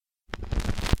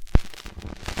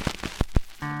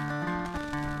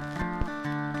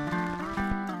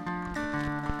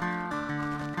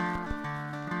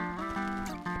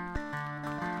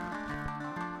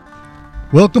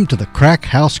Welcome to the Crack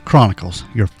House Chronicles,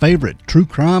 your favorite true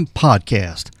crime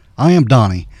podcast. I am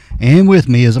Donnie, and with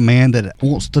me is a man that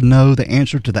wants to know the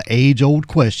answer to the age-old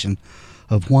question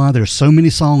of why there's so many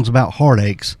songs about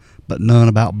heartaches, but none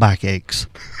about backaches.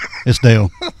 It's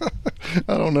Dale.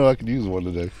 I don't know. I could use one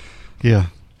today. Yeah,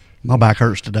 my back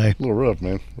hurts today. A little rough,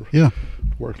 man. Yeah.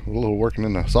 A little working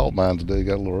in the salt mine today.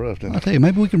 Got a little rough, didn't I'll it? tell you,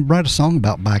 maybe we can write a song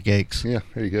about backaches. Yeah,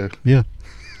 there you go. Yeah.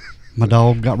 My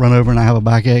dog got run over and I have a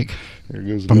backache There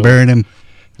goes from another, burying him.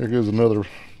 There goes another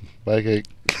backache.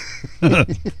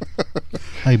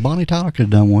 Hey, Bonnie Tyler could have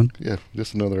done one. Yeah,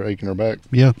 just another ache in her back.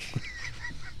 Yeah.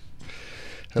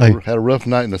 Had a rough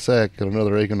night in the sack. Got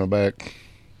another ache in her back.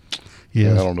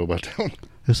 Yeah. I don't know about that one.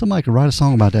 If somebody could write a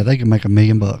song about that, they could make $1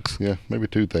 million. Yeah, maybe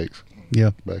toothaches.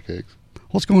 Yeah. Backaches.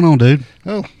 What's going on, dude?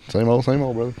 Oh, same old,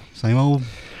 brother. Same old.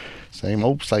 Same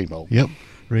old. Yep.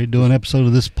 Ready to do an episode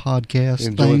of this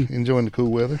podcast thing? Enjoying the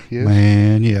cool weather. Yes.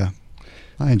 Man, yeah.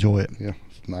 I enjoy it. Yeah,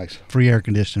 it's nice. Free air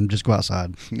conditioning. Just go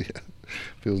outside. Yeah,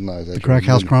 feels nice. The Crack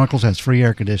House Chronicles has free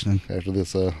air conditioning. After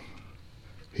this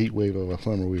heat wave of a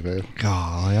summer we've had.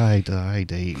 God, I hate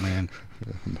to eat, man.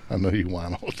 I know you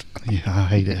whine all the time. Yeah, I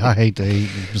hate it. I hate to eat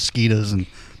mosquitoes and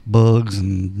bugs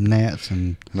and gnats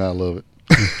and And I love it.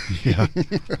 yeah.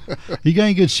 You got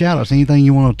any good shout outs? Anything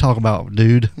you want to talk about,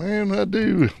 dude? Man, I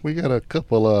do. We got a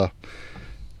couple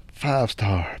five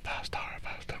star.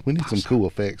 We need some cool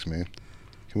effects, man.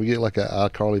 Can we get like an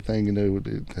iCarly thing, it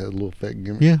has a little effect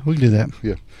gimmick? Yeah, we can do that.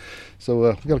 Yeah.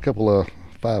 So we got a couple of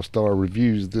 5-star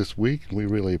reviews this week. We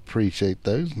really appreciate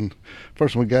those. And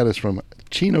first one we got is from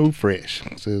Chino Fresh.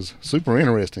 It says, super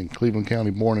interesting. Cleveland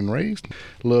County born and raised.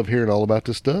 Love hearing all about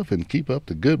this stuff and keep up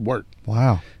the good work.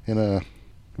 Wow. And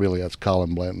really, that's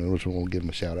Colin Blanton, which I won't give him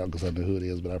a shout out because I know who it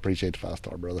is, but I appreciate the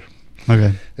 5-star, brother.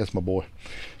 Okay. That's my boy.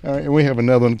 All right, and we have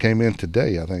another one came in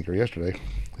today, I think, or yesterday.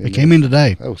 It came in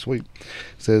today. Oh, sweet.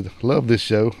 Said, love this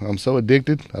show. I'm so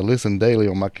addicted. I listen daily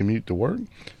on my commute to work.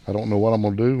 I don't know what I'm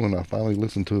going to do when I finally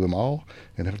listen to them all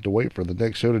and have to wait for the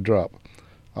next show to drop.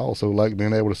 I also like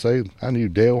being able to say I knew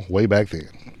Dale way back then.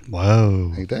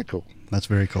 Whoa. Ain't that cool? That's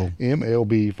very cool.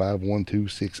 MLB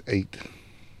 51268.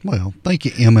 Well, thank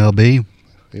you, MLB.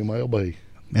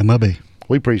 MLB.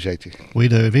 We appreciate you. We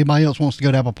do. If anybody else wants to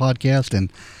go to Apple Podcast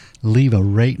and leave a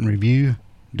rate and review,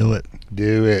 do it.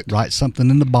 Do it. Write something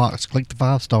in the box, click the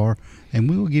 5-star, and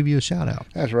we will give you a shout out.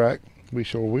 That's right. We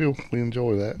sure will. We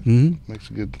enjoy that. Mm-hmm. Makes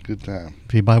a good time.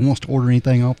 If anybody wants to order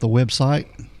anything off the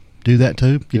website, do that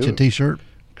too. Get you a t-shirt.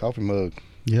 Coffee mug.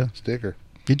 Yeah. Sticker.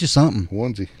 Get you something.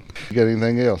 Onesie. You got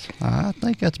anything else? I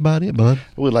think that's about it, bud.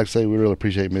 We'd like to say we really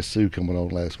appreciate Miss Sue coming on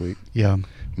last week. Yeah.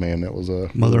 Man, that was a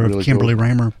mother really of Kimberly cool.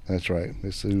 Raymer. That's right.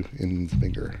 Miss Sue in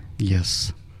finger.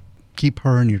 Yes. Keep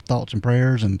her in your thoughts and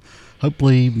prayers, and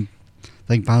hopefully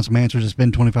they can find some answers. It's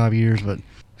been 25 years, but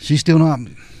she's still not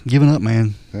giving up,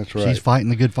 man. That's right. She's fighting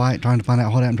the good fight, trying to find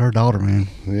out what happened to her daughter, man.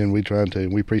 And we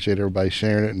appreciate everybody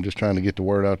sharing it and just trying to get the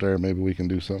word out there. Maybe we can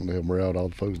do something to help her out. All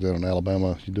the folks down in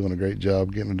Alabama, you're doing a great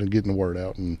job getting the word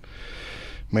out. And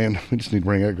man, we just need to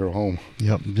bring that girl home.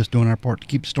 Yep, just doing our part to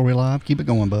keep the story alive. Keep it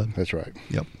going, bud. That's right.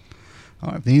 Yep. All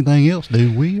right, if anything else,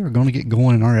 dude, we are going to get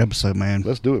going in our episode, man.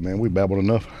 Let's do it, man. We babbled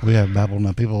enough. We have babbled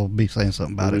enough. People will be saying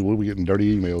something about it. We'll be getting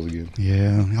dirty emails again.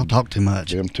 Yeah, y'all talk too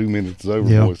much. Damn, 2 minutes is over,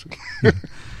 Yeah. boys.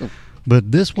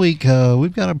 But this week,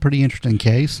 we've got a pretty interesting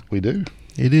case. We do.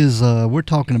 It is, we're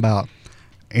talking about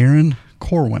Erin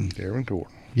Corwin. Erin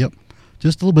Corwin. Yep.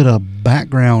 Just a little bit of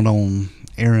background on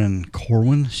Erin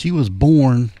Corwin. She was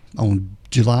born on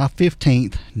July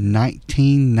 15th,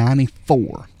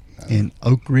 1994 in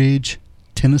Oak Ridge,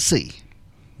 Tennessee,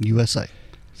 USA.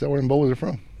 Is that where them boys are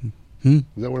from? Is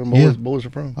that where them boys are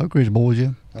from? Oak Ridge boys,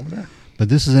 yeah. Over there. But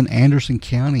this is in Anderson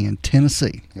County in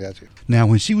Tennessee. Gotcha. Now,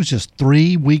 when she was just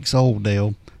 3 weeks old,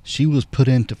 Dale, she was put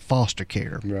into foster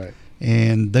care. Right.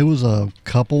 And there was a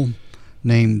couple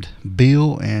named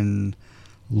Bill and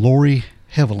Lori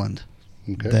Heveland.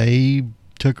 Okay. They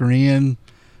took her into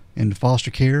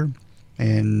foster care,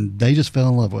 and they just fell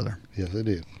in love with her. Yes, they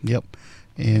did. Yep.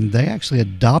 And they actually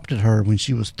adopted her when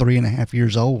she was 3.5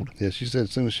 years old. Yeah, she said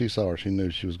as soon as she saw her, she knew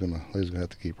they was gonna have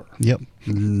to keep her. Yep.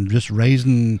 And just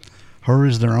raising her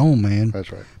as their own, man.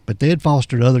 That's right. But they had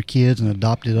fostered other kids and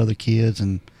adopted other kids,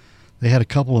 and they had a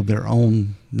couple of their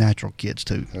own natural kids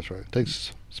too. That's right. It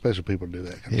takes special people to do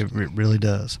that kind of stuff. It really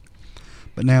does.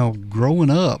 But now, growing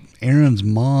up, Erin's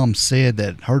mom said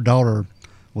that her daughter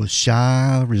was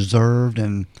shy, reserved,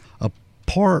 and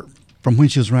apart from when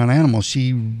she was around animals,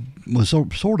 she was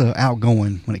sort of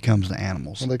outgoing when it comes to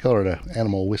animals. Well, they call her the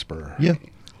animal whisperer. Yeah.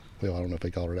 Well, I don't know if they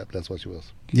call her that, but that's what she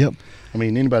was. Yep. I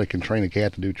mean, anybody can train a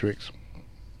cat to do tricks.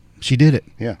 She did it.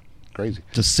 Yeah. crazy.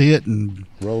 To sit and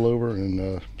roll over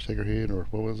and shake her head, or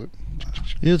what was it?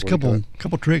 It was a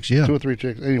couple tricks, yeah. 2 or 3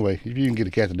 tricks. Anyway, if you can get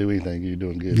a cat to do anything, you're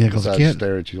doing good. Yeah, because the cat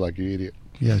stare at you like you idiot.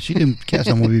 Yeah, cats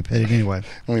don't want to be petted anyway.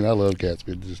 I mean, I love cats,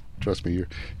 but just trust me,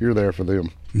 you're there for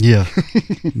them. Yeah,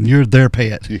 you're their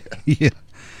pet. Yeah. Yeah.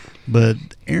 But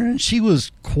Erin, she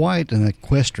was quite an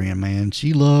equestrian, man.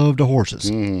 She loved the horses.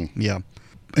 Yeah.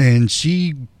 And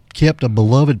she kept a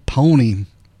beloved pony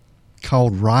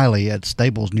called Riley at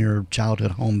stables near her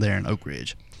childhood home there in Oak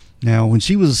Ridge. Now, when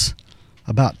she was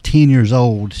about 10 years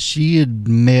old, she had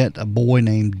met a boy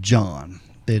named John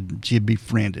that she had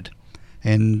befriended.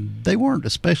 And they weren't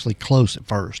especially close at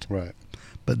first. Right.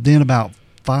 But then about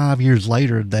 5 years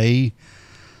later, they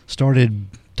started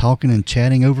talking and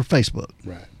chatting over Facebook.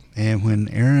 Right. And when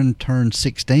Erin turned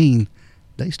 16,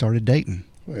 they started dating.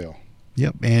 Well.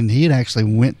 Yep. And he had actually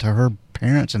went to her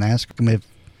parents and asked them if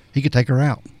he could take her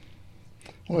out.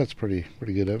 Well, that's pretty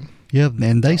good of him. Yep.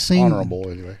 And they seemed honorable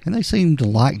anyway. And they seemed to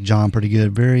like John pretty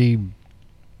good. Very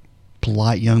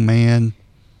polite young man.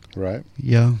 Right.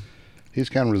 Yeah. He's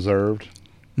kind of reserved.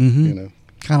 Mm-hmm. You know.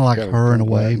 Kind of like her in a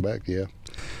way. Back, yeah.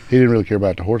 He didn't really care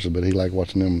about the horses, but he liked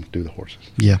watching them do the horses.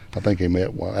 Yeah. I think they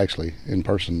met, actually, in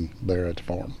person there at the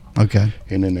farm. Okay.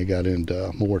 And then they got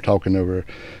into more talking over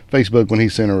Facebook when he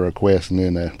sent her a request, and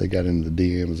then they got into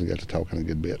the DMs and got to talking a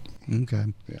good bit.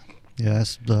 Okay. Yeah. Yeah,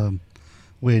 that's the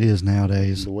way it is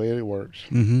nowadays. The way it works.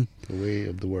 Mm-hmm. The way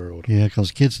of the world. Yeah,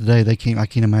 because kids today, I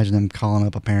can't imagine them calling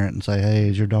up a parent and say, "Hey,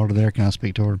 is your daughter there? Can I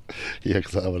speak to her?" Yeah,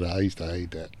 because I used to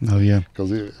hate that. Oh, yeah.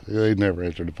 Because they never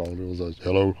answered the phone. It was like,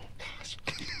 hello.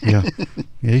 Yeah.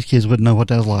 Yeah, these kids wouldn't know what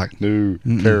that was like. No,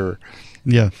 terror.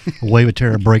 Yeah, a wave of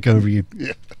terror break over you.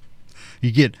 Yeah.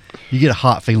 You get a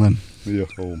hot feeling. Yeah,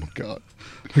 oh my God.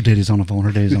 Her daddy's on the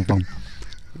phone.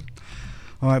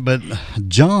 All right, but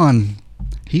John,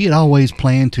 he had always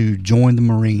planned to join the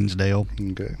Marines, Dale.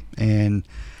 Okay. And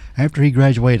after he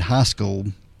graduated high school,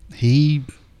 he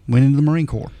went into the Marine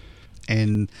Corps.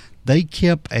 And they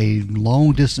kept a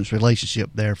long-distance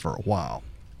relationship there for a while,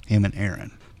 him and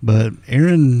Erin. But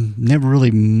Erin never really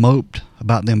moped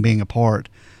about them being apart.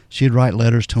 She'd write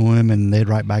letters to him, and they'd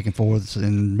write back and forth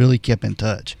and really kept in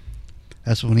touch.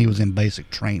 That's when he was in basic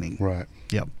training. Right.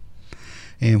 Yep.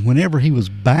 And whenever he was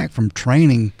back from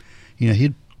training,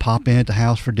 he'd pop in at the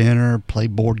house for dinner, play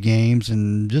board games,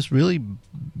 and just really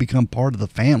become part of the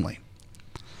family.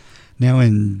 Now,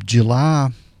 in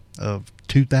July of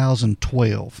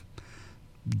 2012,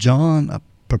 John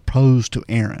proposed to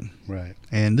Erin. Right.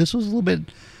 And this was a little bit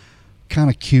kind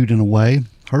of cute in a way.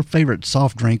 Her favorite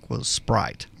soft drink was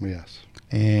Sprite. Yes.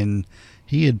 And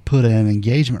he had put an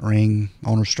engagement ring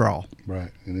on her straw.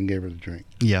 Right. And then gave her the drink.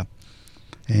 Yeah.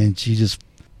 And she just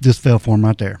fell for him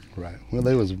right there. Right. Well,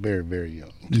 they was very, very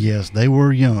young. Yes, they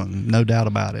were young, no doubt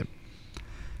about it.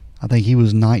 I think he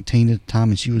was 19 at the time,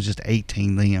 and she was just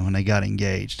 18 then when they got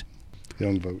engaged.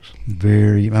 Young folks.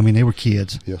 They were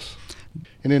kids. Yes.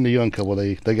 And then the young couple,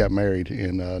 they got married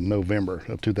in November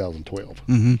of 2012.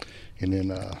 Mm-hmm. And then...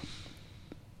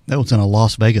 that was in a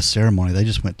Las Vegas ceremony. They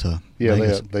just went to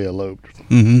Vegas. They eloped.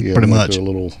 Mm-hmm, yeah, pretty much. To a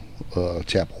little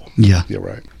chapel. Yeah. Yeah,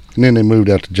 right. And then they moved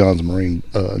out to John's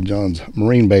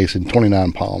Marine base in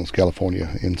 29 Palms, California,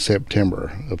 in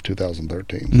September of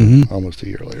 2013. So Mm-hmm. almost a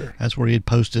year later. That's where he had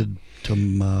posted to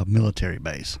military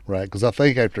base. Right, because I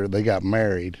think after they got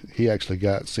married, he actually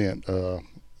got sent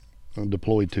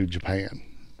deployed to Japan.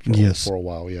 For a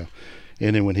while, yeah.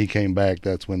 And then when he came back,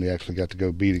 that's when they actually got to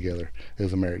go be together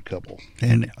as a married couple.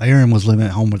 And Erin was living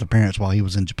at home with her parents while he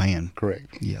was in Japan.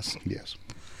 Correct. Yes. Yes.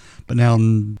 But now,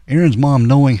 Erin's mom,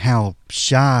 knowing how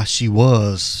shy she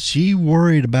was, she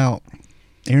worried about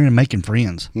Erin making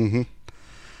friends. Mm-hmm.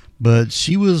 But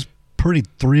she was pretty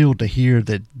thrilled to hear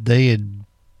that they had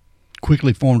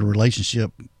quickly formed a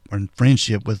relationship or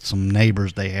friendship with some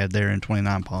neighbors they had there in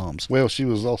 29 Palms. Well, she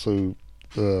was also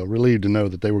relieved to know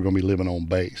that they were going to be living on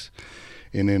base.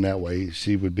 And in that way,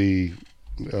 she would be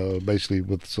basically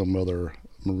with some other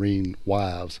Marine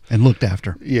wives. And looked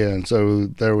after. Yeah, and so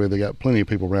that way they got plenty of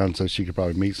people around, so she could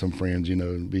probably meet some friends,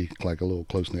 and be like a little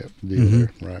close-knit deal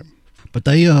there, right? But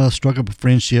they struck up a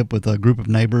friendship with a group of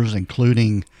neighbors,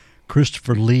 including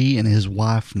Christopher Lee and his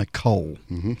wife, Nicole.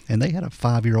 Mm-hmm. And they had a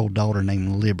 5-year-old daughter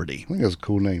named Liberty. I think that's a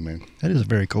cool name, man. That is a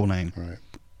very cool name. Right.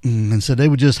 And so they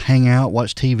would just hang out,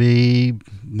 watch TV,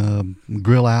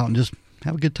 grill out, and just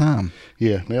have a good time.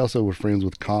 Yeah, they also were friends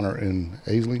with Connor and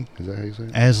Aisling. Is that how you say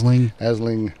it?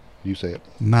 Aisling, you say it.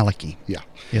 Maliki. Yeah.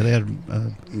 Yeah, they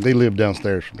had... they lived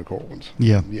downstairs from the Corwins.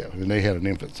 Yeah. Yeah, and they had an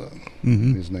infant son.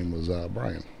 Mm-hmm. His name was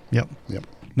Brian. Yep. Yep.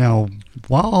 Now,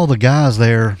 while all the guys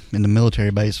there in the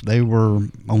military base, they were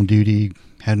on duty,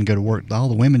 hadn't to go to work, all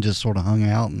the women just sort of hung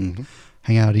out and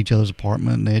hang out at each other's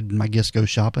apartment. And they'd, I guess, go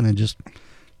shopping and just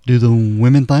do the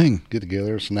women thing. Get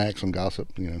together, snacks and gossip,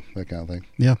 that kind of thing.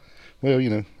 Yeah. Well,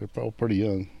 they're probably pretty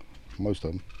young, most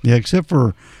of them. Yeah, except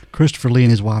for Christopher Lee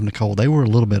and his wife, Nicole. They were a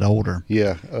little bit older.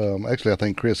 Yeah. Actually, I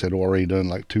think Chris had already done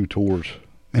like 2 tours.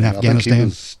 In Afghanistan? I think he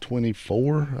was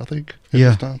 24, I think, at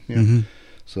this time. Yeah. Mm-hmm.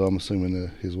 So I'm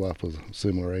assuming his wife was a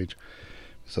similar age.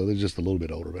 So they're just a little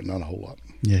bit older, but not a whole lot.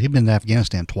 Yeah, he'd been to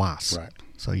Afghanistan twice. Right.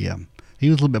 So, yeah, he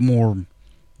was a little bit more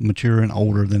mature and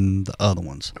older than the other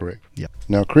ones. Correct. Yeah.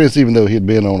 Now, Chris, even though he had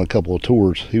been on a couple of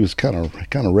tours, he was kind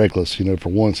of reckless. For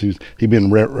once, he'd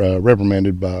been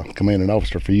reprimanded by a commanding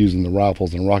officer for using the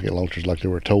rifles and rocket launchers like they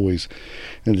were toys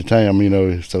in the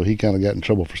town. So he kind of got in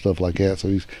trouble for stuff like that.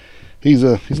 So he's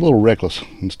a little reckless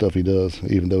in stuff he does,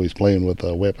 even though he's playing with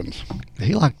weapons.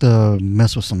 He liked to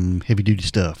mess with some heavy duty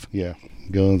stuff. Yeah,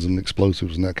 guns and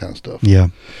explosives and that kind of stuff. Yeah.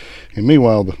 And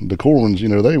meanwhile, the Corwins,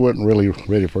 they weren't really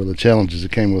ready for the challenges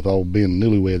that came with all being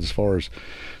newlyweds as far as,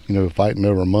 fighting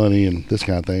over money and this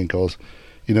kind of thing. Because,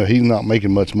 he's not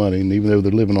making much money. And even though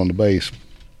they're living on the base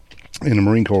and the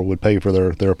Marine Corps would pay for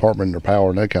their apartment and their power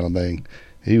and that kind of thing,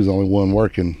 he was the only one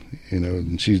working,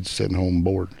 and she's sitting home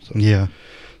bored. So. Yeah.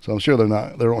 So I'm sure they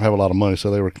don't have a lot of money.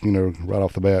 So they were, right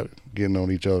off the bat getting on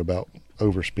each other about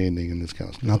overspending and this kind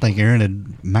of stuff. And I think Erin had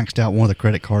maxed out one of the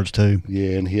credit cards too.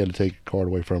 Yeah, and he had to take a card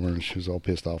away from her, and she was all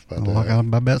pissed off about that.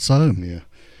 I bet so. Yeah.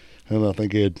 And I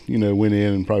think Ed, went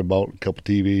in and probably bought a couple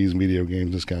TVs and video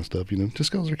games, this kind of stuff,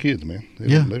 just because they're kids, man. They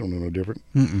don't know no different.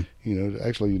 Mm-mm.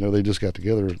 Actually, they just got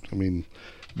together. I mean,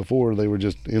 before they were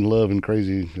just in love and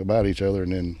crazy about each other,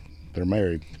 and then they're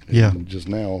married. Yeah. Just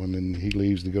now, and then he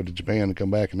leaves to go to Japan and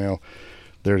come back, and now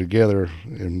they're together,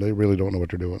 and they really don't know what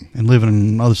they're doing. And living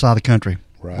on the other side of the country,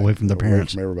 right, away from their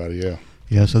parents. Away from everybody, yeah.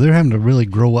 Yeah, so they're having to really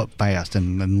grow up fast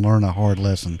and learn a hard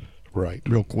lesson. Right.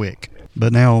 Real quick.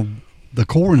 But now, the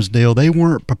Corwin's deal, they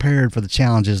weren't prepared for the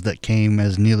challenges that came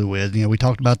as newlyweds. We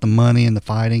talked about the money and the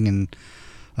fighting and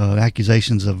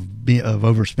accusations of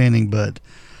overspending, but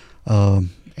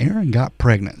Erin got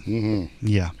pregnant. Mm-hmm.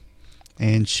 Yeah.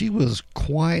 And she was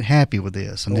quite happy with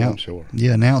this. I'm sure.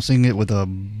 Yeah, announcing it with a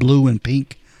blue and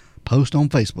pink post on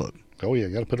Facebook. Oh, yeah,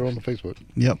 got to put her on the Facebook.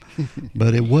 Yep.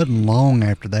 But it wasn't long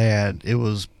after that. It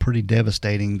was pretty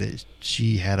devastating that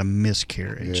she had a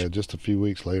miscarriage. Yeah, just a few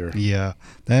weeks later. Yeah.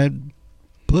 That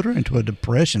put her into a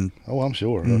depression. Oh, I'm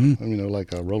sure. Mm-hmm.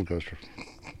 Like a roller coaster.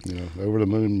 Over the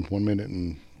moon 1 minute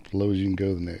and as low as you can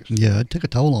go the next. Yeah, it took a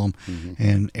toll on them. Mm-hmm.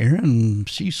 And Erin,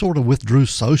 she sort of withdrew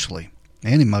socially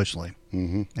and emotionally.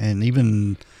 Mm-hmm. And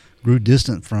even grew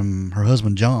distant from her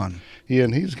husband, John. Yeah,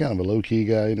 and he's kind of a low-key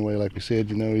guy anyway. Like we said,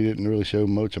 he didn't really show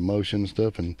much emotion and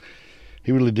stuff, and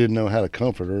he really didn't know how to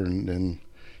comfort her, and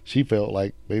she felt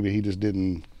like maybe he just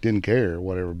didn't care or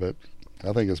whatever, but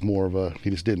I think it's more of he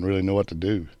just didn't really know what to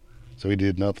do, so he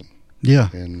did nothing. Yeah.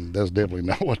 And that's definitely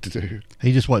not what to do.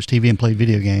 He just watched TV and played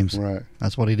video games. Right.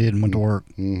 That's what he did and went to work.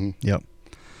 Mm-hmm. Yep.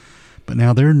 But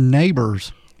now their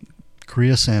neighbors,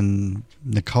 Chris and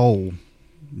Nicole,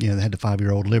 they had the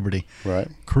 5-year-old Liberty. Right.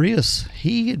 Chris,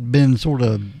 he had been sort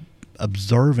of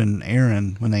observing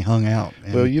Erin when they hung out.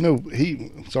 Well,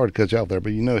 he, sorry to cut you off there,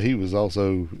 but he was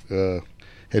also,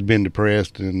 had been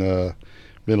depressed and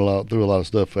been through a lot of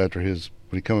stuff after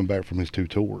when he coming back from his 2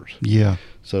 tours. Yeah.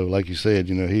 So like you said,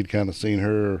 he'd kind of seen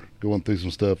her going through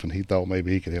some stuff, and he thought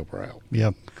maybe he could help her out.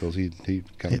 Yeah. Because he'd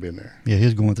kind of been there. Yeah, he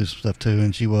was going through some stuff too,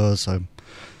 and she was,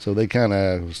 So they kind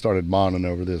of started bonding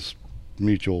over this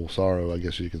mutual sorrow, I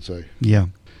guess you could say. Yeah.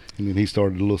 And then he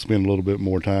started to spend a little bit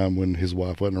more time when his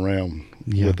wife wasn't around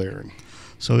with Erin.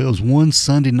 So it was one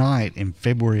Sunday night in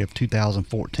February of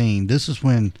 2014. This is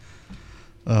when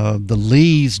the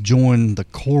Lees joined the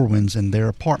Corwins in their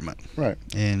apartment. Right.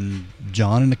 And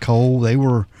John and Nicole, they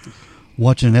were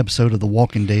watching an episode of The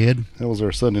Walking Dead. That was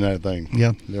their Sunday night thing.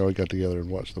 Yeah. They always got together and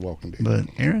watched The Walking Dead. But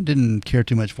Erin didn't care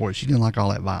too much for it. She didn't like all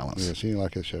that violence. Yeah, she didn't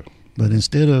like that show. But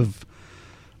instead of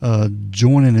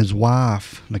joining his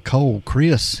wife, Nicole,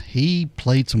 Chris, he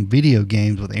played some video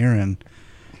games with Erin.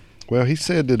 Well, he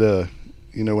said that,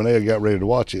 when they got ready to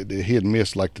watch it, he had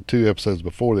missed like the 2 episodes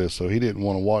before this, so he didn't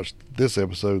want to watch this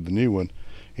episode, the new one,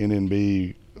 and then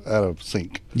be out of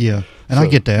sync. Yeah, and I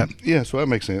get that. Yeah, so that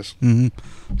makes sense.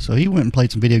 Mm-hmm. So he went and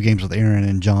played some video games with Erin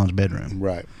in John's bedroom.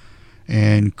 Right.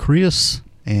 And Chris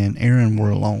and Erin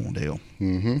were alone, Dale.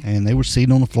 Mm-hmm. And they were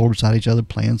sitting on the floor beside each other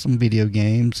playing some video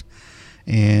games.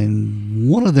 And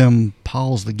one of them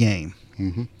paused the game.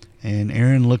 Mm-hmm. And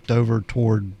Erin looked over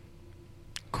toward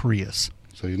Chris.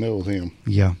 So it was him.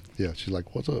 Yeah. Yeah, she's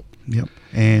like, what's up? Yep.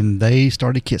 And they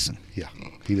started kissing. Yeah.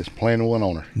 He just planted one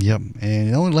on her. Yep, and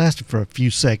it only lasted for a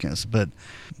few seconds, but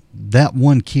that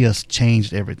one kiss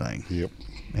changed everything. Yep.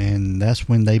 And that's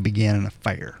when they began an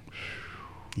affair.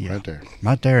 Yeah.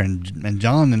 Right there, and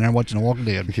John and they're watching The Walking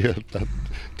Dead. Yeah,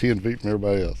 10 feet from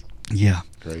everybody else. Yeah.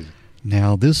 Crazy.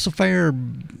 Now, this affair,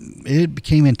 it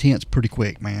became intense pretty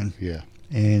quick, man. Yeah.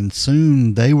 And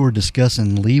soon they were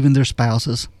discussing leaving their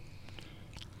spouses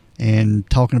and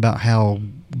talking about how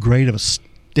great of a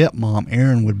stepmom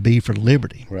Erin would be for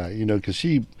Liberty. Right, because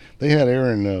they had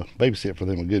Erin babysit for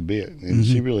them a good bit, and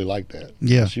she really liked that.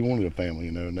 Yeah. She wanted a family,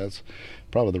 and that's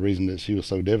probably the reason that she was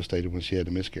so devastated when she had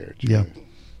the miscarriage. Yeah.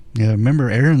 Yeah,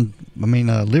 remember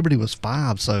Liberty was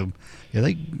 5, so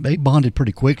yeah, they bonded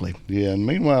pretty quickly. Yeah, and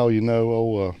meanwhile,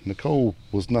 Nicole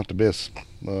was not the best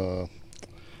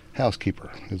housekeeper,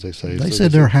 as they say. They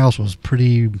said their house was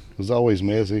pretty... It was always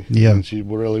messy. Yeah. And she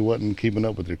really wasn't keeping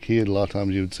up with her kid. A lot of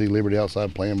times you would see Liberty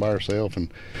outside playing by herself, and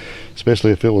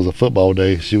especially if it was a football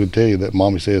day, she would tell you that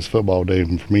Mommy said it's football day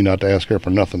and for me not to ask her for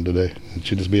nothing today. And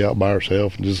she'd just be out by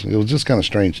herself. And it was just kind of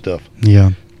strange stuff.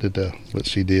 Yeah. That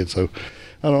she did. So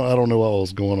I don't know what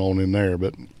was going on in there,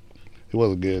 but it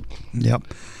wasn't good. Yep.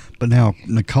 But now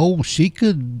Nicole, she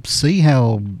could see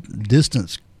how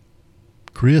distant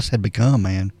Chris had become,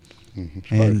 man.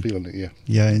 Mm-hmm. And feeling it, yeah.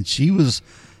 Yeah, and she was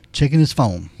checking his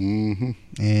phone. Mm-hmm.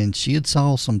 And she had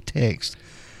saw some text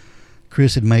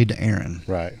Chris had made to Erin.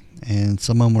 Right. And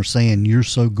some of them were saying, "You're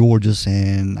so gorgeous,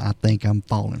 and I think I'm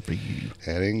falling for you."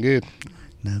 That ain't good.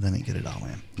 No, that ain't good at all,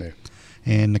 man. Yeah.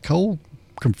 And Nicole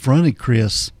confronted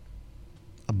Chris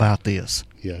about this.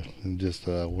 Yeah, and just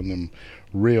one of them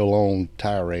real long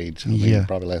tirades. It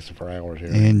probably lasted for hours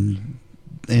here. And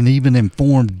even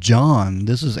informed John,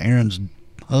 this is Erin's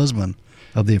husband,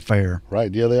 of the affair. Right,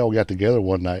 yeah, they all got together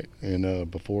one night, and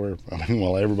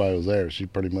while everybody was there, she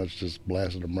pretty much just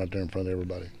blasted them right there in front of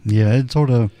everybody. Yeah, it sort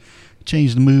of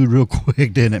changed the mood real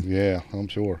quick, didn't it? Yeah, I'm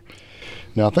sure.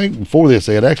 Now, I think before this,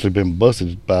 they had actually been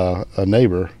busted by a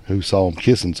neighbor who saw them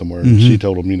kissing somewhere. And she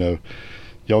told them,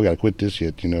 y'all got to quit this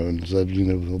shit, and said,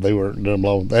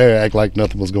 they act like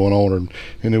nothing was going on,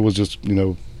 and it was just,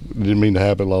 it didn't mean to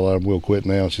happen. We'll quit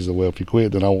now. She said, well, if you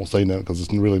quit, then I won't say nothing because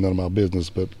it's really none of my business.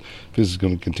 But if this is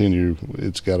going to continue,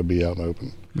 it's got to be out and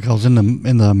open. Because in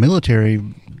the military,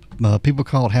 people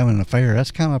call it having an affair.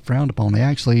 That's kind of frowned upon. They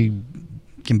actually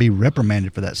can be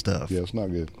reprimanded for that stuff. Yeah, it's not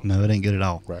good. No, it ain't good at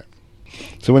all. Right.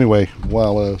 So anyway,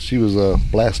 while she was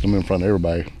blasting them in front of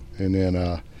everybody, and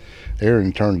then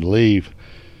Erin turned to leave,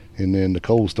 and then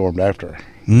Nicole stormed after her.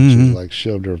 She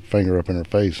shoved her finger up in her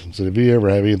face and said, "If you ever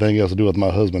have anything else to do with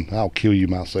my husband, I'll kill you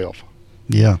myself."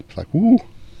 Yeah. It's like, woo.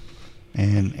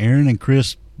 And Erin and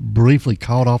Chris briefly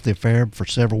called off the affair for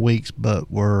several weeks, but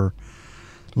were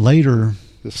later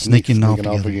just sneaking off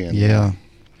again. Yeah.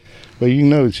 But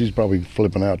she's probably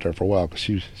flipping out there for a while because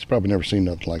she's probably never seen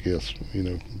nothing like this,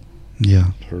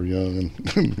 Yeah. Her young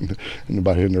and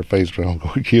anybody hitting her face, I'm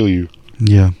going to kill you.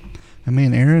 Yeah.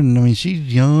 Erin,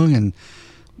 she's young and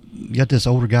got this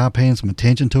older guy paying some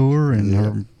attention to her,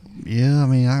 and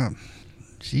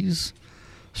she's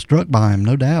struck by him,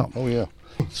 no doubt. Oh, yeah.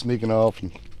 Sneaking off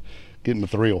and getting the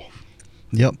thrill.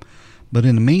 Yep. But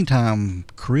in the meantime,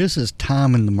 Chris's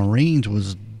time in the Marines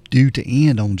was due to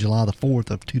end on July the 4th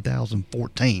of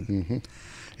 2014. Mm-hmm.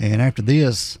 And after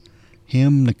this,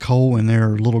 him, Nicole, and their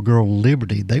little girl,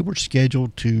 Liberty, they were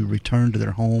scheduled to return to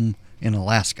their home in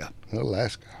Alaska.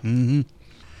 Mm-hmm.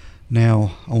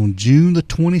 Now, on June the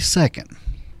 22nd,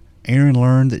 Erin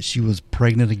learned that she was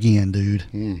pregnant again, dude.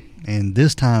 And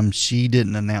this time, she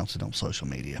didn't announce it on social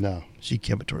media. No. She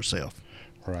kept it to herself.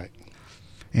 Right.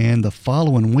 And the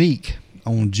following week,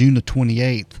 on June the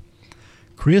 28th,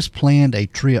 Chris planned a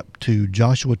trip to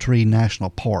Joshua Tree National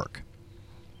Park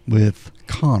with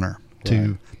Connor.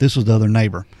 This was the other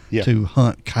neighbor, to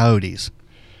hunt coyotes.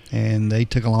 And they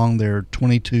took along their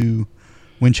 22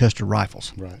 Winchester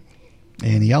rifles. Right.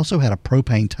 And he also had a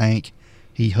propane tank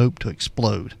he hoped to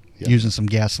explode using some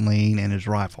gasoline and his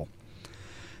rifle.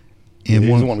 And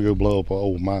he didn't want to go blow up an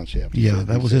old mine shaft. Yeah,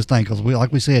 that was his thing because,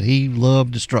 like we said, he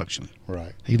loved destruction.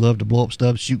 Right. He loved to blow up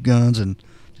stuff, shoot guns, and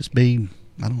just be,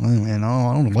 I don't know, man,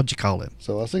 I don't know what you call it.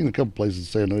 So I seen a couple places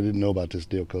saying they didn't know about this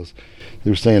deal because they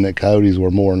were saying that coyotes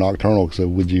were more nocturnal. So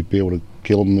would you be able to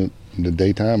kill them in the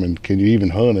daytime? And can you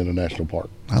even hunt in a national park?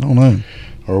 I don't know.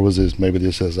 Or was this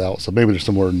out? So maybe they're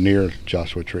somewhere near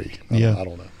Joshua Tree. I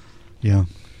don't know. Yeah.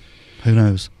 Who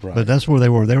knows? Right. But that's where they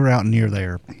were. They were out near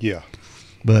there. Yeah.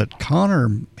 But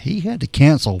Connor, he had to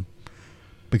cancel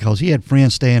because he had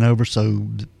friends staying over, so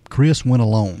Chris went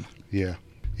alone. Yeah.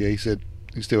 Yeah, he said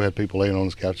he still had people laying on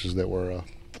his couches that were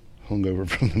hungover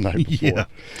from the night before. Yeah.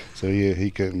 So,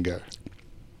 he couldn't go.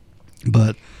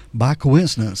 But by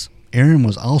coincidence, Erin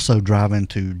was also driving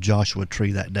to Joshua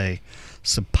Tree that day,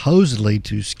 supposedly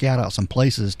to scout out some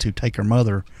places to take her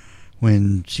mother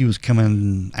when she was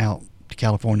coming out to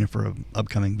California for an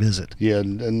upcoming visit. Yeah,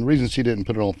 and the reason she didn't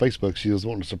put it on Facebook, she was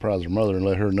wanting to surprise her mother and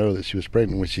let her know that she was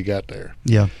pregnant when she got there.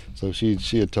 Yeah. So she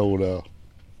had told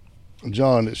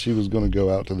John that she was going to go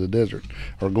out to the desert,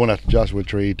 or going out to Joshua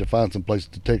Tree to find some places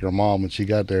to take her mom when she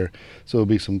got there, so it'll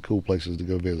be some cool places to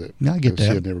go visit. Yeah, I get that.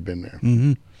 She had never been there.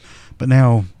 Mm-hmm. But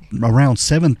now, around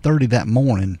 7:30 that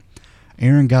morning,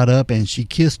 Erin got up and she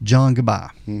kissed John goodbye.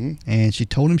 Mm-hmm. And she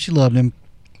told him she loved him,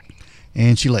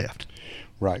 and she left.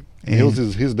 Right. And it was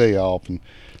his day off, and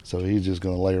so he's just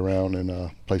going to lay around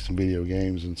and play some video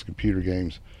games and some computer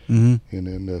games, mm-hmm. and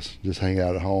then just hang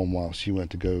out at home while she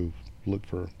went to go look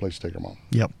for a place to take her mom.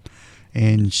 Yep.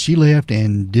 And she left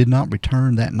and did not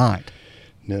return that night.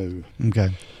 No. Okay.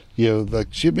 Yeah,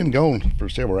 she had been gone for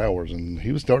several hours, and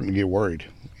he was starting to get worried.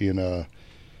 And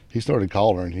he started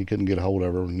calling her, and he couldn't get a hold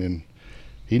of her. And then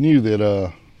he knew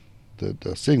that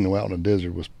the signal out in the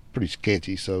desert was pretty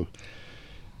sketchy. So,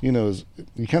 you're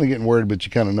kind of getting worried, but you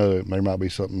kind of know there might be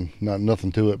something,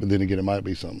 nothing to it. But then again, it might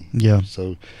be something. Yeah.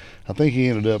 So, I think he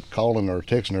ended up calling or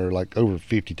texting her like over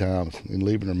 50 times and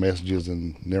leaving her messages,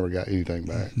 and never got anything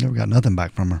back. Never got nothing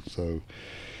back from her. So,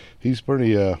 he's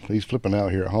pretty he's flipping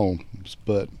out here at home,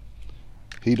 but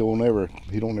he don't ever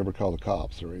call the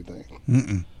cops or anything.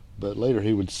 Mm-mm. But later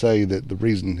he would say that the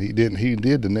reason he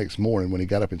did the next morning when he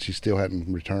got up and she still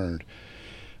hadn't returned.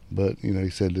 But he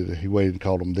said that he waited and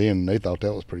called them then, and they thought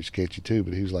that was pretty sketchy too.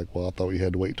 But he was like, well, I thought you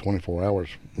had to wait 24 hours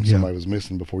when somebody was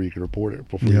missing before you could report it,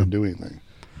 before you could do anything.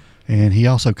 And he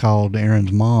also called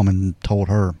Erin's mom and told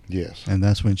her. Yes. And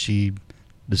that's when she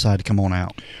decided to come on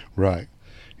out. Right.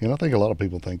 And I think a lot of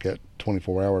people think that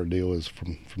 24-hour deal is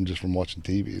from watching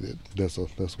TV. That's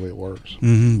the way it works.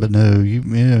 Mm-hmm. But no,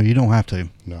 you don't have to.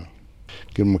 No.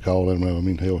 Give them a call. Let them know. I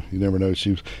mean, hell, you never know if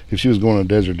she was going to the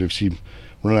desert, if she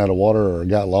run out of water or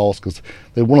got lost. Because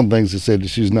one of the things they said that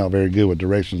she's not very good with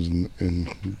directions,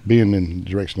 and being in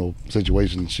directional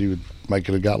situations, she would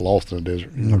have got lost in the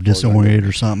desert. Or disoriented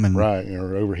or something. Right.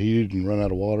 Or overheated and run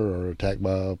out of water, or attacked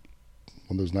by one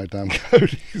of those nighttime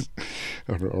coyotes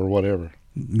or whatever.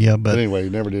 Yeah, but anyway, he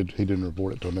didn't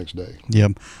report it till the next day. Yeah,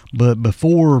 but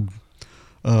before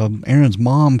Erin's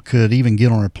mom could even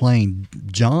get on her plane,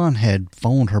 John had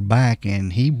phoned her back,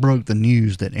 and he broke the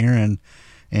news that Erin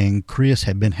and Chris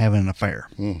had been having an affair.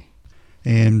 Mm.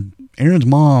 And Erin's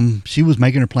mom, she was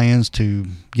making her plans to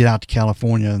get out to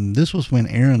California, and this was when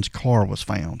Erin's car was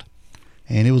found,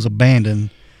 and it was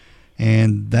abandoned,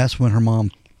 and that's when her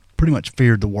mom pretty much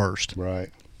feared the worst.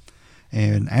 Right.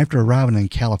 And after arriving in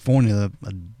California,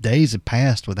 days had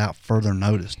passed without further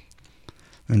notice.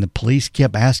 And the police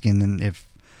kept asking if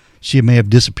she may have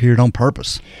disappeared on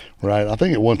purpose. Right. I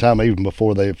think at one time, even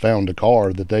before they found the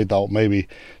car, that they thought maybe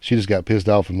she just got pissed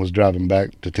off and was driving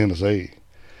back to Tennessee,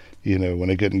 when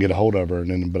they couldn't get a hold of her.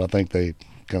 But I think they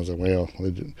kind of said, well,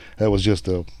 that was just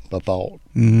a thought.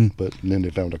 Mm-hmm. But then they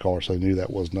found the car, so they knew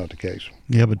that was not the case.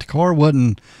 Yeah, but the car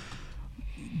wasn't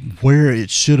where it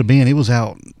should have been. It was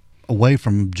out away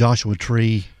from Joshua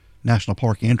Tree National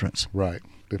Park entrance. Right.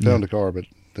 They found the car, but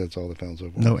that's all they found so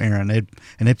far. No Erin.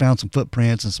 They found some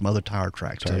footprints and some other tire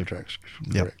tracks too. Tire tracks,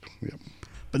 correct. Yep.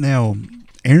 But now,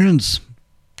 Erin's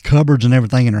cupboards and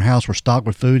everything in her house were stocked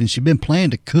with food, and she'd been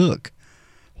planning to cook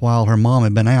while her mom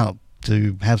had been out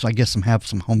to have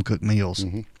some home cooked meals.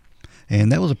 Mm-hmm.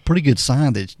 And that was a pretty good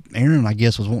sign that Erin, I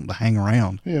guess, was wanting to hang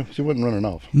around. Yeah, she wasn't running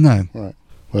off. No. Right.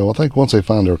 Well, I think once they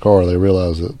found her car, they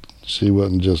realized that she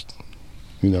wasn't just,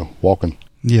 walking.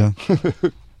 Yeah.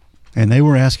 And they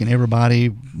were asking everybody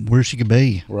where she could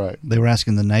be. Right. They were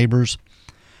asking the neighbors,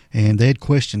 and they had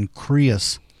questioned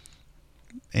Chris.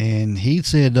 And he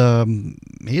said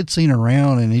he had seen her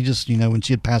around, and he just, when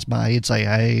she'd pass by, he'd say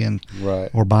hey and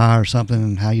or bye or something,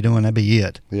 and how you doing? That'd be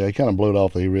it. Yeah, he kind of blew it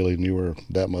off that he really knew her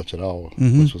that much at all,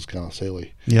 mm-hmm. which was kind of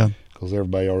silly. Yeah. Because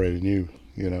everybody already knew,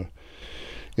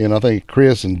 And I think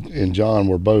Chris and John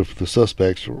were both the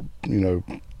suspects,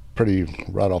 pretty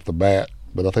right off the bat.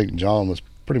 But I think John was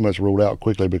pretty much ruled out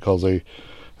quickly because they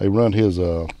run his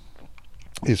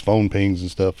phone pings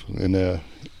and stuff, and it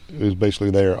was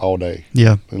basically there all day.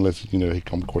 Yeah. Unless, he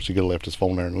of course he could have left his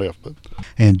phone there and left.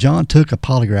 And John took a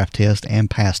polygraph test and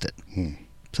passed it.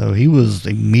 So he was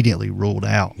immediately ruled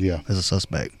out as a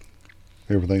suspect.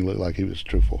 Everything looked like he was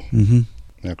truthful. Mm-hmm.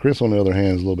 Now, Chris, on the other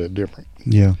hand, is a little bit different.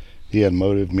 Yeah. He had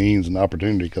motive, means, and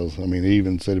opportunity because, he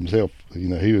even said himself, he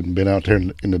had been out there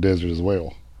in the desert as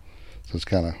well. So it's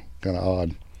kind of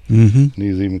odd. Mm-hmm. And he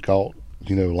was even caught,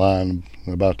 lying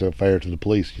about the affair to the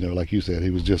police. Like you said, he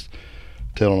was just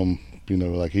telling them,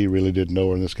 like he really didn't know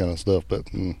her and this kind of stuff, but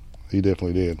he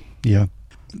definitely did. Yeah.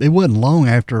 It wasn't long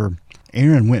after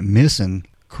Erin went missing,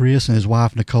 Chris and his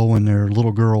wife Nicole and their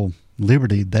little girl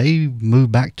Liberty, they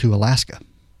moved back to Alaska.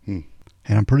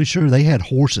 And I'm pretty sure they had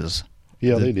horses.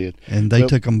 Yeah, they did. And they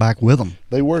took them back with them.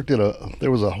 They worked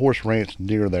there was a horse ranch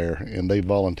near there, and they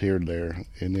volunteered there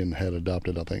and then had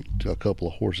adopted, I think, a couple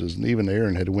of horses. And even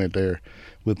Erin had went there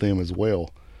with them as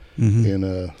well. And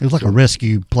it was like a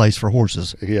rescue place for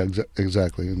horses. Yeah,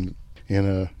 exactly.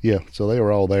 And so they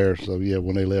were all there. So, yeah,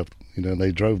 when they left,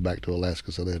 they drove back to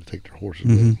Alaska, so they had to take their horses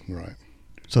with them. Right.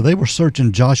 So they were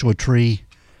searching Joshua Tree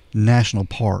National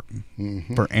Park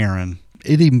for Erin.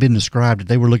 It even been described that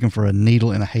they were looking for a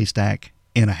needle in a haystack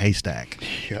in a haystack.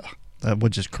 Yeah.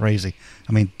 Which is crazy.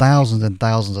 I mean, thousands and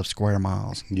thousands of square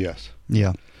miles. Yes.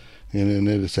 Yeah. And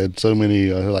it said so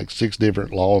many, like 6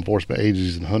 different law enforcement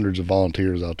agencies and hundreds of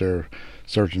volunteers out there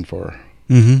searching for her.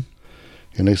 And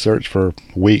they searched for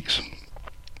weeks.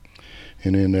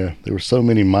 And then there were so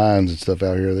many mines and stuff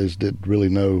out here, they just didn't really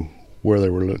know where they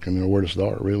were looking or where to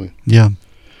start, really. Yeah.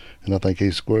 And I think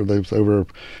they've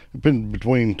been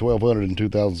between 1,200 and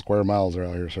 2,000 square miles are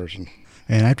out here searching.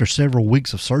 And after several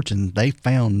weeks of searching, they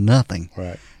found nothing.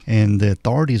 Right. And the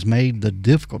authorities made the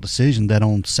difficult decision that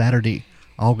on Saturday,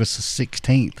 August the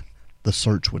 16th, the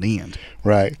search would end.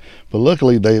 Right. But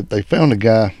luckily, they found a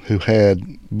guy who had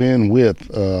been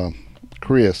with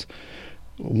Chris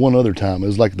one other time. It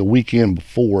was like the weekend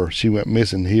before she went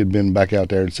missing. He had been back out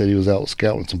there and said he was out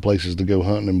scouting some places to go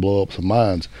hunting and blow up some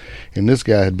mines. And this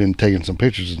guy had been taking some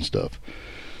pictures and stuff.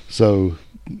 So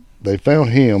they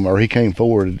found him, or he came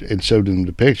forward and showed them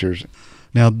the pictures.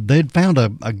 Now, they'd found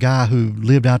a guy who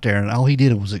lived out there, and all he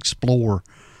did was explore.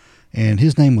 And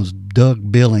his name was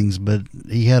Doug Billings, but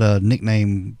he had a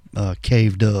nickname,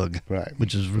 Cave Doug, right?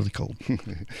 Which is really cool.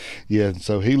 Yeah,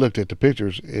 so he looked at the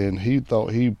pictures, and he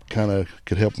thought he kind of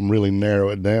could help them really narrow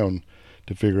it down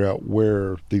to figure out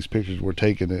where these pictures were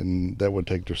taken, and that would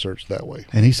take their search that way.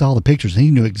 And he saw the pictures, and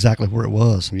he knew exactly where it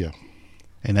was. Yeah.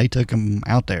 And they took him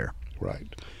out there. Right.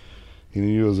 He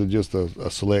knew it was just a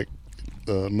select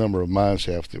number of mine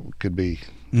shafts that could be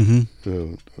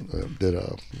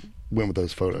that went with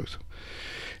those photos.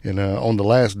 And on the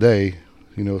last day,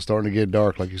 it's starting to get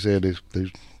dark, like you said,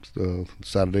 they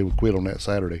decided they would quit on that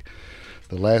Saturday.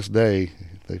 The last day,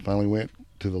 they finally went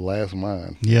to the last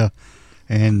mine. Yeah,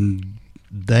 and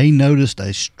they noticed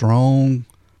a strong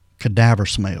cadaver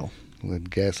smell. With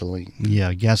gasoline.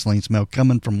 Yeah, gasoline smell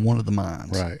coming from one of the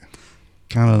mines. Right.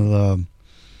 Kind of the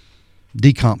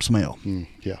decomp smell.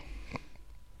 Yeah.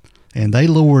 And they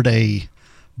lowered a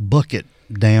bucket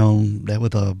down that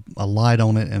with a light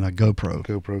on it and a GoPro.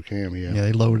 GoPro cam, yeah. Yeah,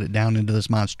 they lowered it down into this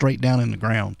mine, straight down in the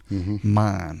ground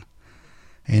mine.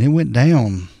 And it went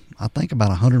down, I think, about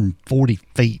 140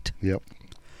 feet. Yep.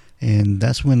 And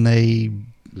that's when they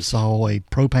saw a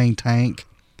propane tank,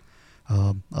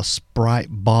 a Sprite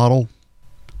bottle,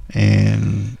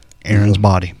 and Erin's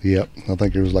body. Yep. I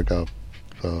think there was like a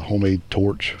homemade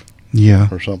torch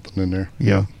or something in there.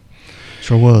 Yeah.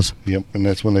 Sure was. Yep, and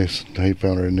that's when they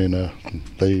found her, and then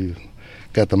they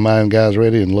got the mine guys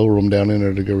ready and lowered them down in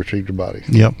there to go retrieve her body.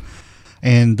 Yep.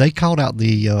 And they called out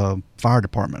the fire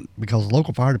department because the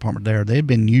local fire department there, they had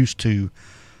been used to,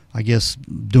 I guess,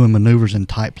 doing maneuvers in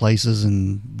tight places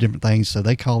and different things. So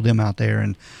they called them out there,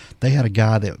 and they had a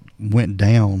guy that went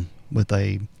down with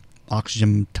a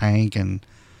oxygen tank, and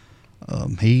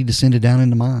he descended down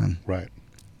in the mine. Right.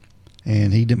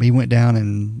 And he went down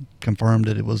and confirmed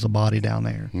that it was a body down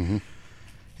there.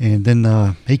 And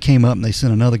then he came up and they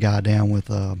sent another guy down with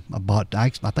a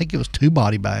I think it was 2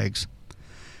 body bags,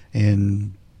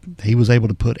 and he was able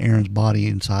to put Erin's body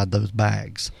inside those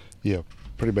bags. Yeah,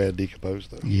 pretty bad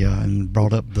decomposed though. Yeah, and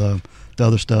brought up the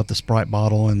other stuff, the Sprite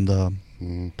bottle and the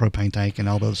propane tank and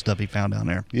all the other stuff he found down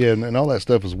there. Yeah, and all that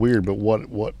stuff was weird, but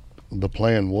what the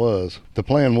plan was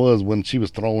when she was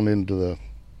thrown into the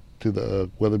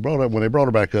when they brought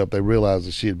her back up, they realized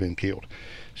that she had been killed.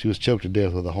 She was choked to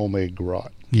death with a homemade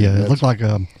garrote. Yeah, it looked like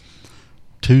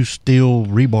 2 steel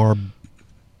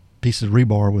pieces of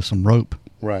rebar with some rope.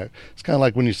 Right. It's kind of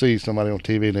like when you see somebody on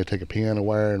TV and they take a piano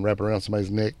wire and wrap it around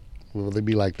somebody's neck. Well, they'd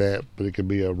be like that, but it could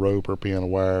be a rope or piano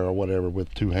wire or whatever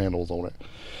with 2 handles on it.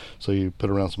 So you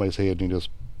put it around somebody's head and you just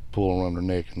pull around their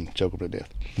neck and choke them to death.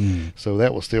 So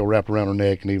that was still wrapped around her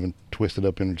neck and even twisted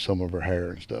up into some of her hair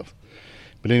and stuff.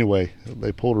 But anyway,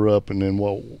 they pulled her up, and then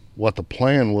what the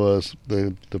plan was,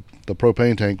 the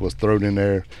propane tank was thrown in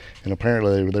there, and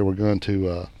apparently they were going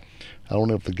to, I don't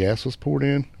know if the gas was poured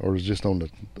in or it was just on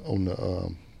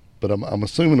the But I'm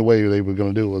assuming the way they were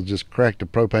going to do it was just crack the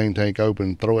propane tank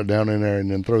open, throw it down in there,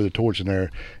 and then throw the torch in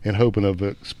there, and hoping of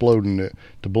it exploding it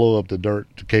to blow up the dirt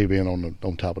to cave in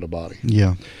on top of the body.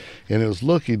 Yeah. And it was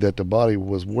lucky that the body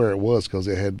was where it was because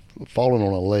it had fallen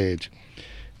on a ledge,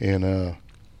 and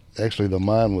actually the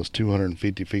mine was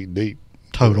 250 feet deep.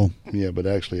 Total. Yeah, but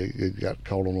actually it got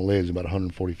caught on a ledge about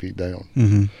 140 feet down.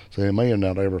 Mm-hmm. So they may have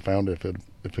not ever found it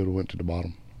if it went to the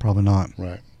bottom. Probably not.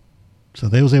 Right. So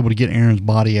they was able to get Erin's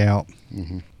body out.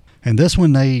 Mm-hmm. And this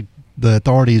one, the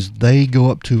authorities, they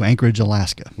go up to Anchorage,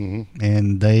 Alaska, Mm-hmm.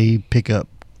 and they pick up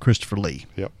Christopher Lee.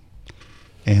 Yep.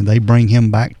 And they bring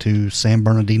him back to San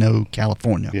Bernardino,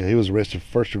 California. Yeah, he was arrested for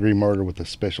first-degree murder with the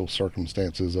special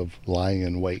circumstances of lying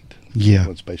in wait. Yeah.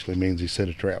 Which basically means he set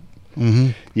a trap.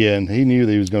 Mm-hmm. Yeah, and he knew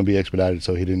that he was going to be expedited,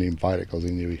 so he didn't even fight it because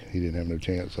he knew he didn't have no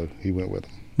chance, so he went with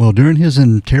him. Well, during his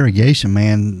interrogation,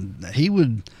 man, he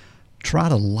would try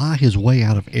to lie his way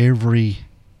out of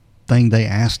everything they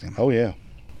asked him. Oh, yeah.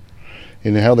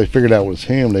 And how they figured out it was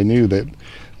him, they knew that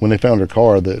when they found her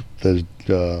car, that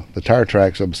the tire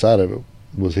tracks up beside of it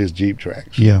was his Jeep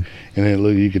tracks. Yeah. And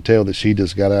then you could tell that she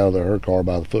just got out of her car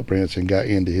by the footprints and got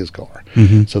into his car.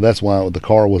 Mm-hmm. So that's why the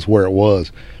car was where it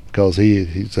was, because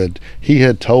he said he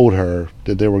had told her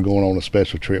that they were going on a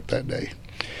special trip that day.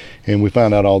 And we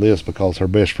found out all this because her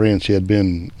best friend, she had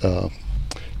been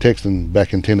texting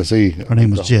back in Tennessee. Her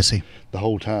name was Jessie. The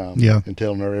whole time. Yeah. And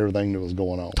telling her everything that was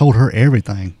going on. Told her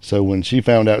everything. So when she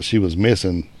found out she was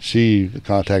missing, she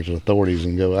contacted authorities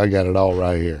and I got it all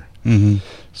right here. Mm-hmm.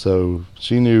 So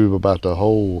she knew about the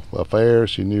whole affair.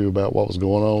 She knew about what was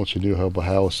going on. She knew how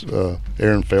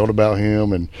Erin felt about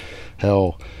him, and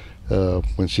how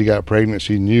when she got pregnant,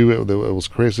 she knew it was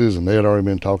Chris's, and they had already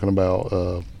been talking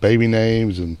about baby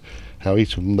names and how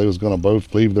each of them, they was going to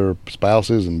both leave their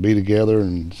spouses and be together,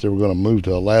 and they were going to move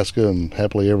to Alaska and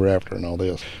happily ever after and all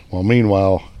this. Well,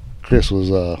 meanwhile, Chris was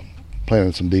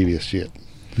planning some devious shit.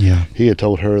 Yeah. He had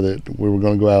told her that we were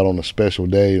going to go out on a special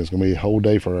day. It was going to be a whole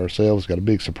day for ourselves. Got a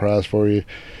big surprise for you.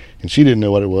 And she didn't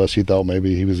know what it was. She thought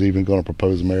maybe he was even going to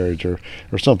propose marriage or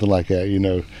something like that, you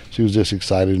know. She was just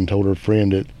excited and told her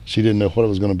friend that she didn't know what it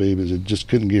was going to be, but it just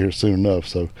couldn't get here soon enough.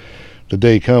 So the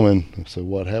day coming, so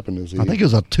what happened is I think it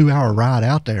was a 2-hour ride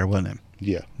out there, wasn't it?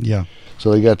 Yeah. Yeah.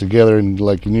 So they got together, and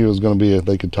like you knew it was going to be,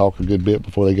 they could talk a good bit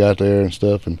before they got there and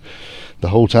stuff. And the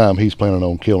whole time he's planning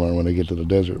on killing her when they get to the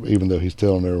desert, even though he's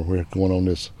telling her we're going on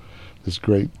this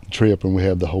great trip and we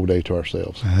have the whole day to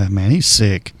ourselves. Man, he's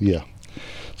sick. Yeah.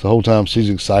 So the whole time she's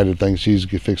excited, thinks she's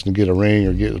fixing to get a ring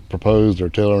or get proposed, or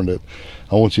tell her that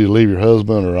I want you to leave your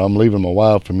husband, or I'm leaving my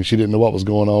wife. I mean, she didn't know what was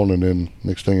going on, and then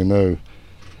next thing you know,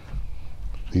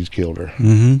 he's killed her.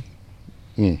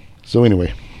 Mm-hmm. So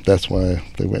anyway, that's why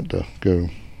they went to go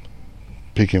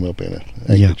pick him up in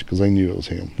Anchorage, Yeah. because they knew it was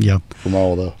him. Yeah. From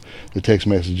all the text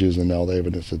messages and all the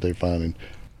evidence that they're finding.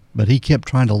 But he kept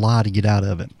trying to lie to get out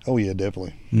of it. Oh yeah,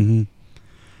 definitely. Mm-hmm.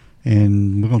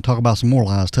 And we're going to talk about some more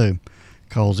lies too,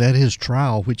 because at his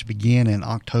trial, which began in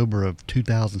October of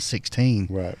 2016,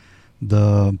 Right.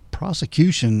 the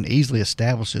prosecution easily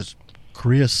establishes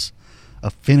Chris'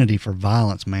 affinity for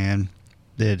violence, man,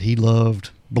 that he loved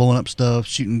blowing up stuff,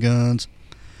 shooting guns,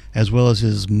 as well as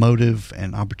his motive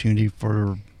and opportunity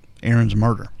for Erin's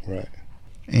murder. Right.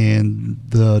 And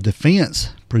the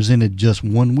defense presented just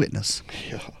one witness,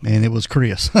 Yeah. and it was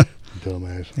Chris.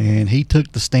 Dumbass. And he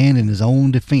took the stand in his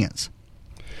own defense.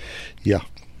 Yeah.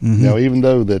 Mm-hmm. Now, even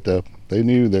though that they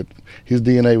knew that his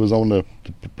DNA was on the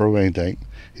propane tank,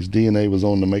 his DNA was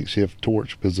on the makeshift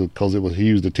torch because he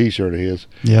used a T-shirt of his,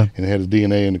 Yeah. and it had his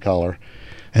DNA in the collar.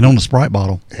 And on the Sprite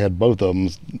bottle. It had both of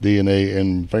them's DNA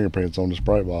and fingerprints on the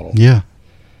Sprite bottle. Yeah.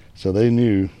 So they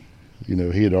knew,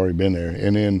 he had already been there.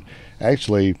 And then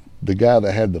actually the guy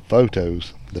that had the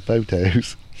photos,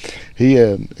 he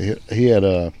had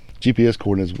GPS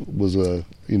coordinates was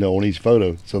on each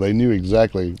photo, so they knew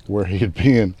exactly where he had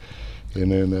been,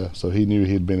 and then so he knew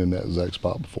he had been in that exact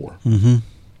spot before. Mm-hmm.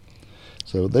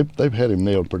 So they've had him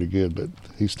nailed pretty good, but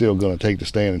he's still going to take the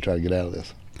stand and try to get out of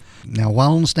this. Now,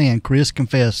 while on the stand, Chris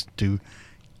confessed to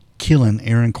killing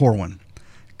Erin Corwin,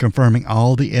 confirming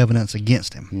all the evidence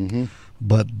against him. Mm-hmm.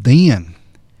 But then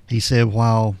he said,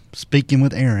 while speaking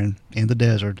with Erin in the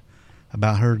desert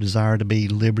about her desire to be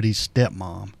Liberty's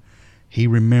stepmom, he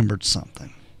remembered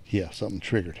something. Yeah, something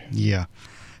triggered. Yeah.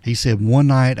 He said one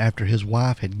night after his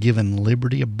wife had given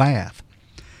Liberty a bath,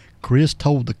 Chris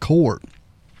told the court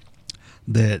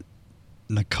that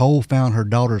Nicole found her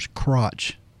daughter's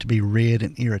crotch to be red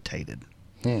and irritated.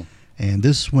 And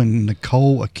this is when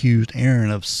Nicole accused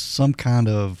Erin of some kind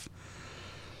of,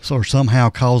 or somehow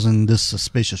causing this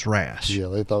suspicious rash. Yeah,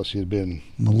 they thought she had been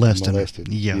Molested.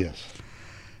 Yeah. Yeah.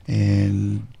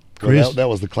 And Chris, well, that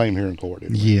was the claim here in court.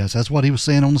 Anyway. yes, that's what he was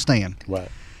saying on the stand. Right.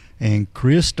 And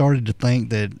Chris started to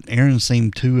think that Erin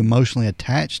seemed too emotionally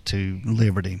attached to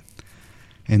Liberty.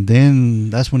 And then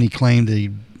that's when he claimed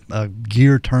a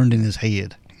gear turned in his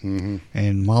head. Mm-hmm.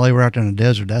 And while they were out there in the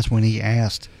desert, that's when he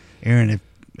asked Erin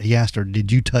he asked her,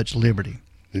 "Did you touch Liberty?"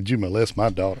 Did you molest my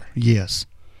daughter? Yes.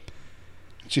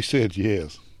 She said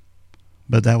yes.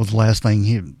 But that was the last thing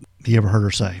he ever heard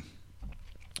her say.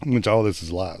 Which all this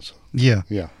is lies. Yeah.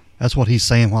 Yeah. That's what he's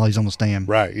saying while he's on the stand.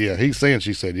 Right. Yeah. He's saying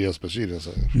she said yes, but she didn't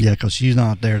say it. Yeah, because she's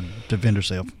not there to defend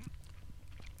herself.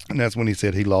 And that's when he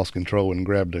said he lost control and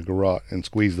grabbed a garrote and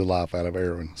squeezed the life out of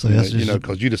Erin. So that's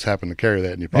because you just happen to carry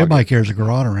that in your pocket. Everybody carries a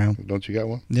garrote around. Don't you got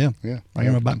one? Yeah. Yeah. Right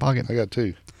in my back pocket. I got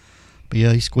two. But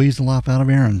yeah, he squeezed the life out of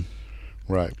Erin.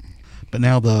 Right. But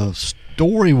now the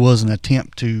story was an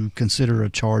attempt to consider a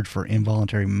charge for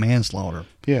involuntary manslaughter.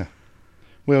 Yeah.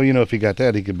 Well, if he got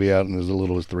that, he could be out in as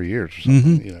little as 3 years or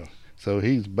something, Mm-hmm. So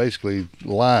he's basically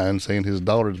lying, saying his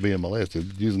daughter's being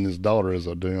molested, using his daughter as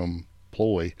a damn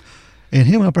ploy. And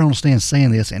him up there on the stand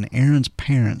saying this, and Erin's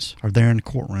parents are there in the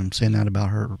courtroom saying that about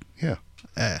her. Yeah.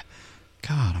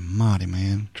 God almighty,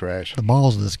 man. Trash. The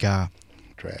balls of this guy.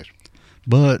 Trash.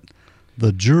 But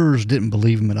the jurors didn't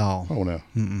believe him at all. Oh, no.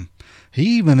 Mm-mm. He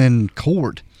even in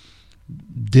court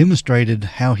demonstrated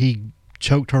how he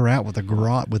choked her out with a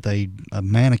garrote with a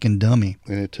mannequin dummy.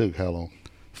 And it took how long?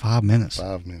 5 minutes.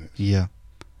 5 minutes. Yeah.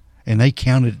 And they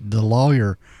counted, the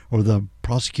lawyer or the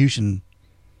prosecution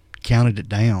counted it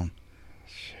down.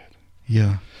 Shit.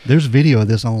 Yeah. There's video of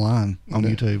this online on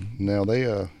YouTube. Now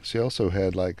she also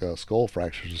had like skull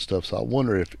fractures and stuff. So I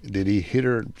wonder did he hit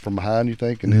her from behind? You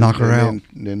think, and then, knock her out,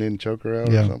 and then choke her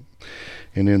out, yeah, or something,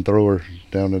 and then throw her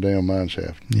down the damn mine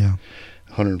shaft. Yeah.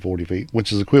 140 feet,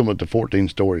 which is equivalent to 14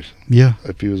 stories. Yeah.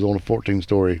 If he was on a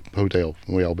 14-story hotel,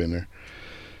 we all been there.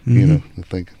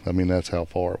 Mm-hmm. I mean, that's how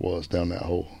far it was down that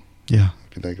hole. Yeah.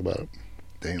 If you think about it,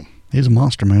 damn. He's a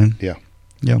monster, man. Yeah.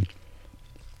 Yeah.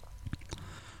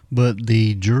 But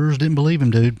the jurors didn't believe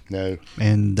him, dude. No.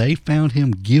 And they found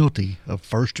him guilty of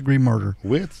first-degree murder.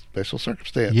 With special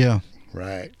circumstance. Yeah.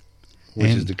 Right. Which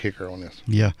is the kicker on this.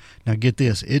 Yeah. Now get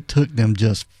this. It took them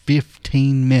just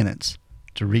 15 minutes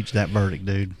to reach that verdict,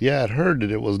 dude. Yeah, I'd heard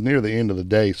that it was near the end of the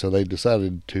day, so they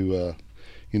decided to,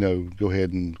 go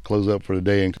ahead and close up for the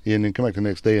day and then come back the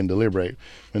next day and deliberate.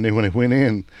 And then when they went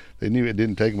in, they knew it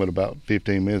didn't take them but about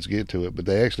 15 minutes to get to it, but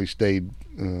they actually stayed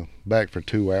back for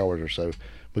 2 hours or so,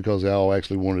 because they all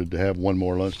actually wanted to have one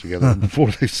more lunch together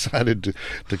before they decided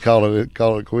to call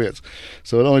it quits.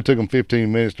 So it only took them 15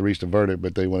 minutes to reach the verdict,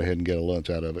 but they went ahead and got a lunch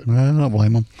out of it. Well, I don't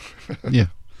blame them. Yeah.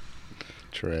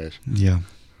 Trash. Yeah.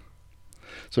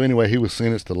 So anyway, he was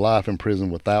sentenced to life in prison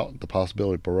without the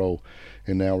possibility of parole,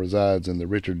 and now resides in the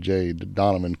Richard J.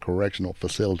 Donovan Correctional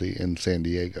Facility in San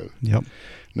Diego. Yep.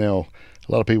 Now,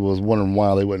 a lot of people was wondering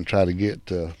why they wouldn't try to get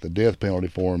the death penalty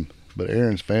for him. But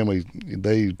Erin's family,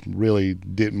 they really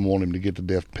didn't want him to get the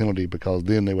death penalty, because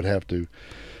then they would have to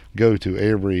go to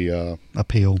every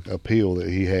appeal that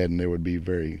he had, and there would be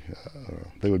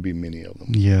many of them.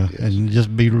 Yeah, yes. And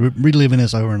just be reliving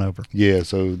this over and over. Yeah,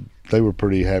 so they were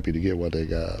pretty happy to get what they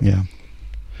got. Yeah.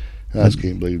 I just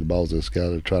can't believe the balls of this guy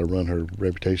to try to run her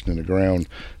reputation in the ground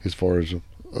as far as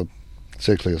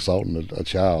sexually assaulting a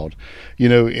child.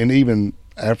 And even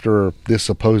after this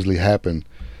supposedly happened,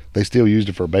 they still used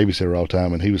it for a babysitter all the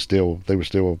time, and they were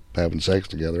still having sex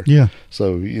together. Yeah.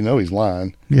 So, he's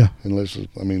lying. Yeah. Unless,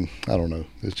 I don't know.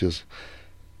 It's just,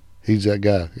 he's that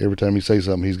guy. Every time he says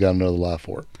something, he's got another lie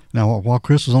for it. Now, while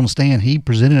Chris was on the stand, he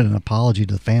presented an apology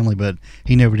to the family, but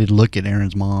he never did look at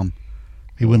Erin's mom.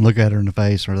 He wouldn't look at her in the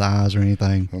face or the eyes or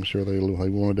anything. I'm sure they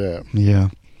wanted that. Yeah.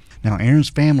 Now, Erin's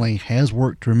family has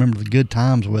worked to remember the good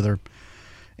times with her,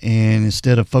 and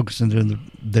instead of focusing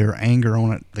their anger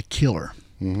on it, the killer.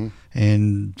 Mm-hmm.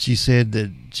 And she said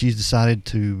that she's decided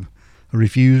to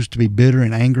refuse to be bitter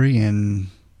and angry, and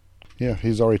yeah,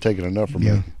 he's already taken enough from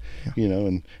me. Yeah.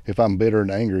 And if I'm bitter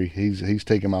and angry, he's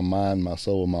taking my mind, my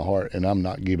soul, and my heart, and I'm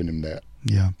not giving him that.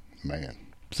 Yeah. Man.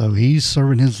 So he's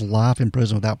serving his life in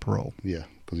prison without parole. Yeah,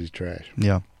 because he's trash.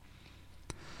 Yeah.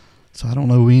 So I don't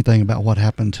know anything about what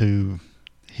happened to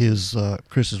his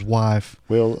Chris's wife,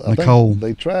 well, Nicole.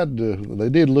 I think they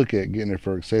did look at getting her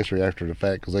for accessory after the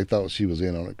fact, because they thought she was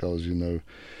in on it, because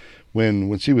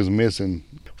when she was missing,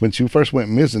 when she first went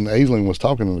missing, Aislinn was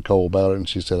talking to Nicole about it, and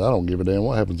she said, "I don't give a damn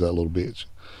what happens to that little bitch."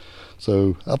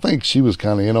 So I think she was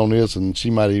kind of in on this, and she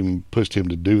might have even pushed him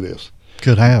to do this.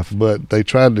 Could have. But they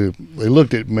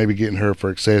looked at maybe getting her for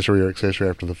accessory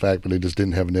after the fact, but they just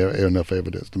didn't have enough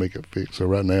evidence to make it fit. So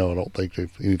right now, I don't think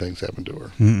anything's happened to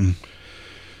her. Mm-mm.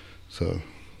 So,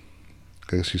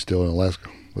 I guess she's still in Alaska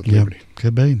with Liberty.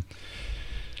 Could be.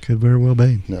 Could very well be.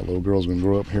 And that little girl's going to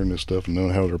grow up hearing this stuff and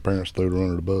knowing how their parents threw her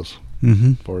under the bus.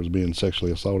 Mm-hmm. As far as being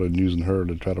sexually assaulted and using her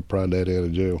to try to pry daddy out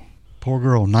of jail. Poor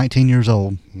girl, 19 years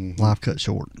old, Mm-hmm. life cut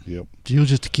short. Yep. She was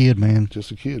just a kid, man.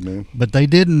 Just a kid, man. But they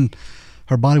didn't,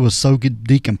 her body was so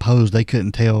decomposed, they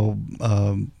couldn't tell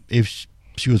if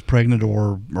she was pregnant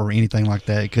or anything like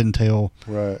that. Couldn't tell.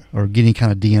 Right. Or get any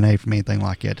kind of DNA from anything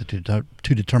like that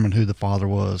to determine who the father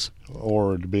was.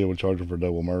 Or to be able to charge her for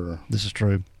double murder. This is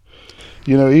true.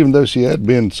 You know, even though she had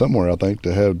been somewhere, I think,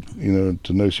 to have, you know,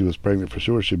 to know she was pregnant for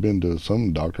sure, she'd been to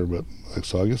some doctor, but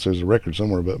so I guess there's a record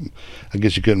somewhere, but I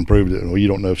guess you couldn't prove it. Well, you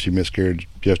don't know if she miscarried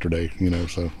yesterday, you know,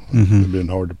 so it'd been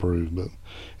hard to prove. But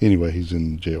anyway, he's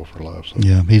in jail for life. So.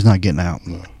 Yeah, he's not getting out.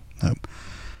 No. Nope.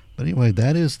 But anyway,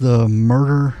 that is the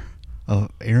murder of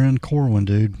Erin Corwin,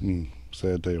 dude.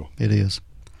 Sad tale. It is.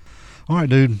 All right,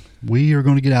 dude. We are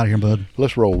going to get out of here, bud.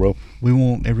 Let's roll, bro. We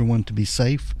want everyone to be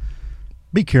safe.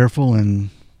 Be careful and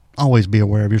always be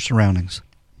aware of your surroundings.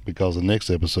 Because the next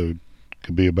episode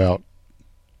could be about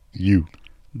you.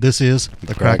 This is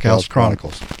the Crack House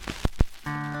Chronicles.